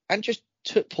and just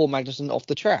took poor Magnussen off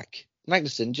the track.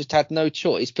 Magnussen just had no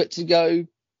choice but to go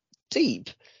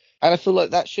deep. And I feel like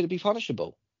that should be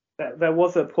punishable. There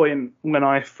was a point when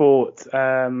I thought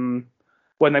when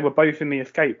they were both in the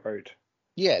escape road.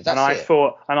 Yeah, that's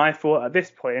And I thought at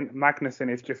this point,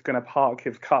 Magnussen is just going to park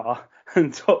his car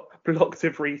and block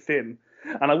De Vries in.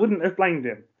 And I wouldn't have blamed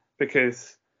him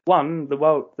because, one, the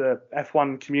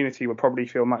F1 community would probably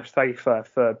feel much safer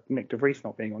for Nick De Vries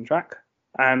not being on track.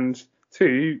 And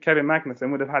Two, Kevin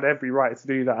Magnussen would have had every right to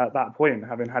do that at that point,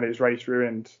 having had his race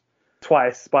ruined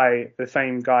twice by the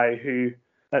same guy who,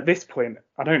 at this point,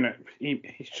 I don't know, he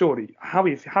surely, how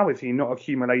is he not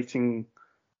accumulating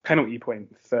penalty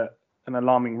points at an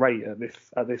alarming rate at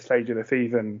this stage of the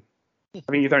season?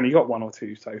 I mean, he's only got 1 or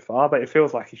 2 so far, but it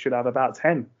feels like he should have about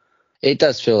 10. It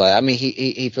does feel like. I mean,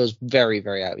 he feels very,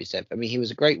 very out of his depth. I mean, he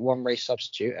was a great one race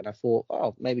substitute, and I thought,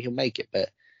 oh, maybe he'll make it, but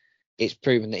it's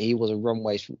proven that he was a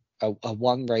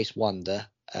one race wonder.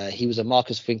 He was a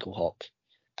Marcus Finkelhock,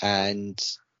 and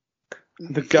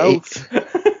the GOAT.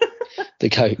 The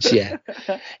coach, yeah.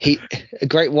 A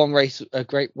great one race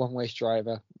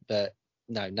driver, but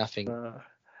no, nothing.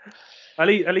 At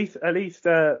least,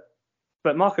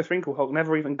 but Marcus Finkelhock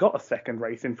never even got a second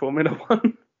race in Formula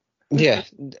One. Yeah,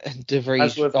 De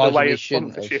Vries as was the way of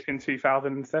sponsorship in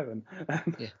 2007.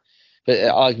 Yeah, but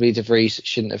arguably De Vries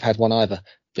shouldn't have had one either,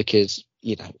 because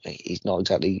he's not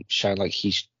exactly shown like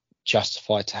he's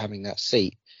justified to having that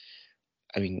seat.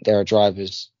 I mean, there are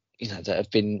drivers that have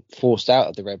been forced out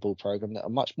of the Red Bull program that are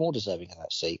much more deserving of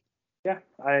that seat. Yeah,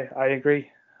 I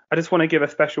agree. I just want to give a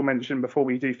special mention before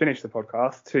we do finish the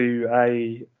podcast to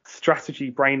a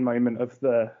strategy brain moment of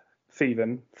the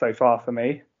season so far for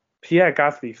me. Pierre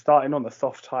Gasly starting on the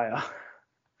soft tyre.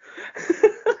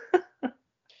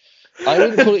 I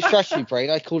wouldn't call it strategy brain.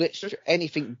 I call it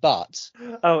anything but.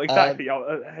 Oh, exactly.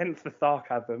 Hence the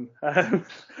sarcasm.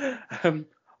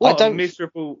 What a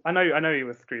miserable. I know he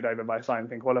was screwed over by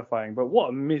Sainz in qualifying, but what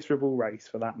a miserable race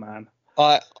for that man.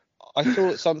 I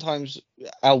thought sometimes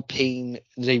Alpine,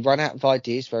 they run out of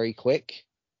ideas very quick.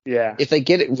 Yeah. If they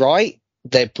get it right,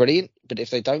 they're brilliant. But if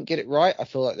they don't get it right, I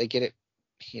feel like they get it.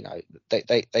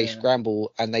 They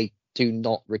scramble and they do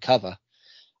not recover.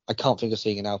 I can't think of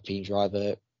seeing an Alpine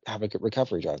driver have a good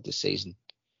recovery drive this season.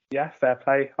 Yeah, fair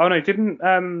play. Oh no, didn't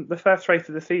the first race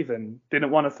of the season,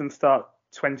 didn't one of them start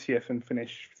 20th and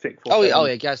finish 6th? Oh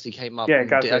yeah, Gasly came up. Yeah,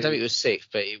 Gasly. I don't think it was 6th,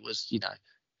 but it was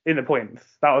in the points.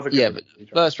 That was a good but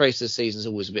first race of the season is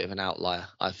always a bit of an outlier,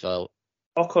 I felt.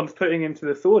 Ocon's putting him to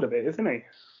the sword a bit, isn't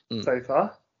he? So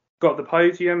far. Got the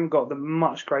podium, got the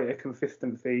much greater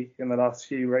consistency in the last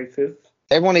few races.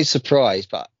 Everyone is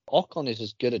surprised, but Ocon is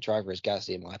as good a driver as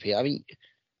Gasly in my opinion. I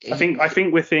mean, I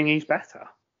think we're seeing he's better.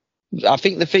 I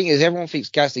think the thing is everyone thinks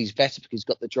Gasly's better because he's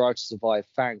got the Drive to Survive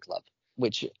fan club,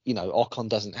 which Ocon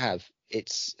doesn't have.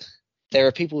 There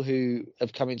are people who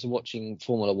have come into watching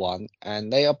Formula One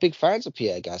and they are big fans of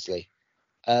Pierre Gasly,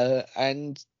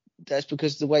 and that's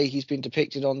because the way he's been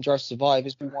depicted on Drive to Survive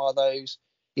has been one of those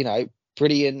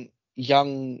brilliant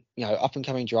young up and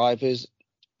coming drivers,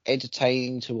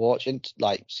 entertaining to watch and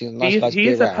seeing nice guys be around. He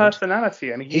is a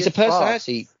personality, and he's a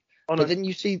personality. But then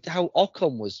you see how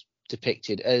Ocon was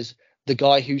depicted as the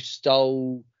guy who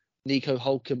stole Nico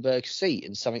Hulkenberg's seat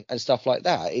and stuff like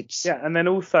that. And then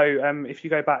also if you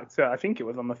go back to, I think it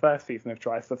was on the first season of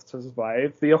Drive to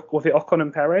Survive, was it Ocon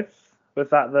and Perez? Was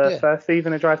that the first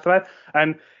season of Drive to Survive?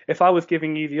 And if I was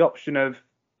giving you the option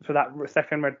for that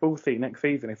second Red Bull seat next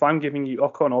season, if I'm giving you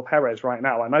Ocon or Perez right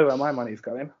now, I know where my money's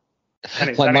going.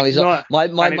 My money's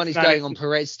going on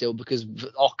Perez still, because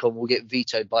Ocon will get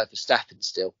vetoed by Verstappen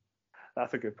still.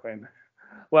 That's a good point.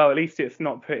 Well, at least it's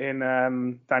not putting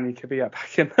Danny Kvyat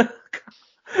back in.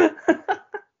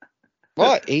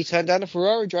 Right, he turned down a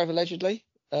Ferrari drive allegedly.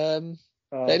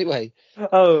 Anyway,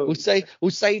 we'll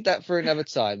save that for another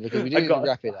time because we do need to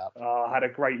wrap it up. I had a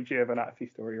great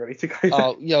Giovinazzi story ready to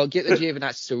go. Get the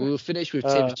Giovinazzi story. We'll finish with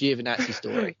Tim's Giovinazzi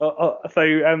story.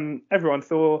 So everyone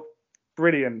saw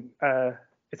brilliant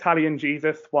Italian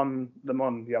Jesus won Le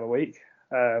Mans the other week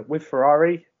with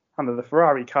Ferrari under the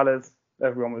Ferrari colours.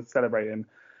 Everyone was celebrating.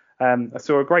 I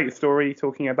saw a great story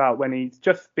talking about when he'd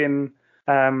just been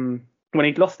when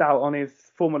he'd lost out on his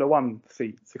Formula One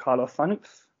seat to Carlos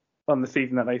Sainz on the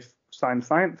season that they signed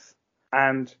Sainz,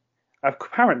 and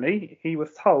apparently he was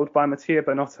told by Mattia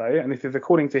Binotto, and this is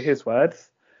according to his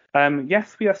words,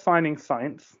 yes, we are signing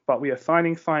Sainz, but we are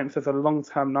signing Sainz as a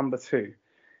long-term number 2.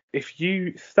 If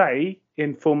you stay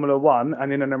in Formula One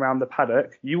and in and around the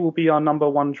paddock, you will be our number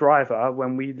 1 driver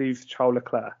when we lose Charles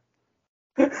Leclerc.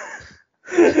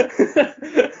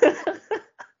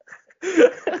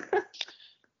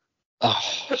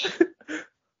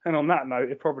 And on that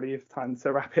note, it probably is time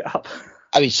to wrap it up.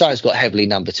 I mean, Sainz got heavily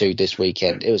number 2 this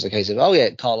weekend. It was a case of,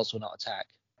 Carlos will not attack.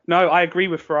 No, I agree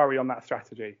with Ferrari on that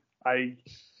strategy. I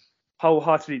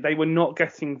wholeheartedly, they were not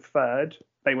getting third.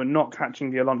 They were not catching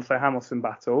the Alonso-Hamilton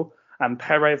battle, and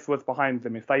Perez was behind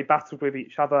them. If they battled with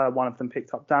each other, one of them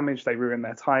picked up damage, they ruined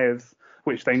their tyres,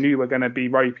 which they knew were going to be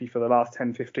ropey for the last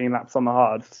 10, 15 laps on the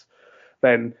hards,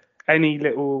 then any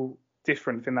little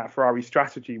difference in that Ferrari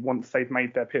strategy once they've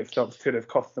made their pit stops could have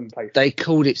cost them place. They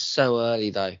called it so early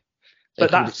though.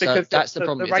 But that's because that's the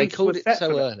problem. The They race called was it set so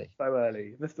for them early. so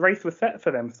early. The race was set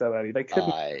for them so early. They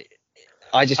couldn't.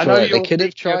 I just I feel know like they you're could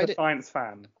have speaking as tried a it. science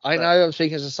fan. I know I'm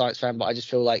speaking as a science fan, but I just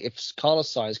feel like if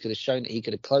Carlos Sainz could have shown that he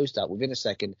could have closed up within a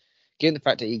second, given the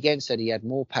fact that he again said he had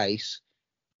more pace,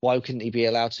 why couldn't he be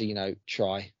allowed to,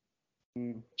 try?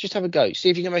 Just have a go. See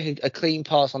if you can make a clean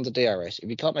pass onto DRS. If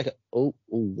you can't make it,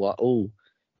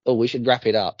 we should wrap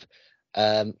it up.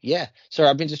 Yeah. Sorry,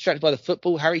 I've been distracted by the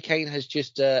football. Harry Kane has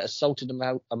just assaulted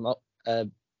a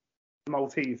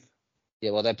Maltese. Yeah,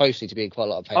 well, they both seem to be in quite a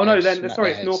lot of pain. Oh no, then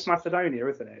sorry, it's North Macedonia,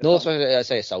 isn't it? North Macedonia, I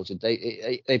say assaulted.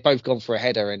 They both gone for a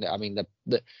header, and I mean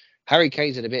the Harry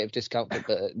Kane's in a bit of discomfort,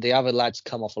 but the other lads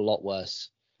come off a lot worse.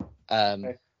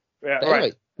 Okay. Yeah, but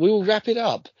anyway, we will wrap it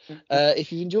up.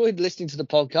 If you've enjoyed listening to the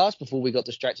podcast before we got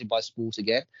distracted by sport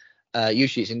again,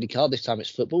 usually it's IndyCar, this time it's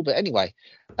football. But anyway,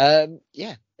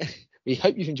 yeah, we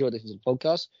hope you've enjoyed listening to the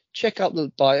podcast. Check out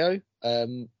the bio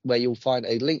where you'll find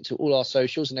a link to all our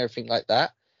socials and everything like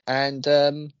that. And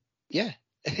yeah,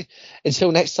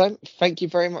 until next time, thank you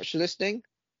very much for listening.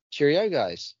 Cheerio,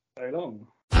 guys. So long.